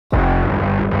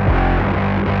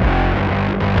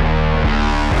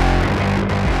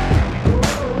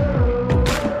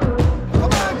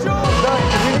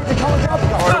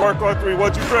Talk on three.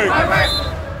 What you think?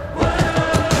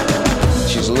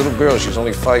 She's a little girl. She's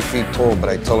only 5 feet tall, but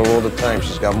I tell her all the time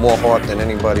she's got more heart than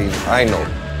anybody I know.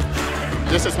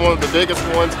 This is one of the biggest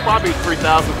ones. Probably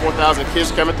 3,000, 4,000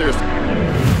 kids coming through.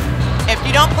 If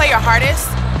you don't play your hardest,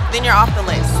 then you're off the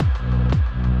list.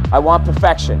 I want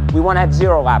perfection. We want to have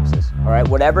 0 lapses, all right?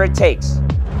 Whatever it takes.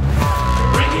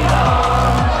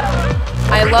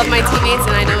 I love my teammates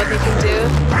and I know what they can do.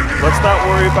 Let's not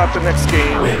worry about the next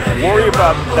game. Worry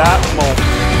about that moment.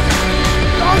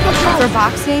 For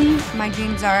boxing, my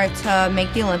dreams are to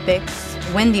make the Olympics,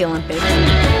 win the Olympics.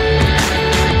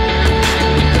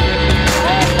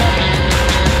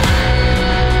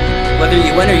 Whether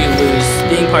you win or you lose,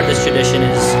 being part of this tradition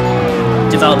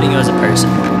is developing you as a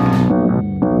person.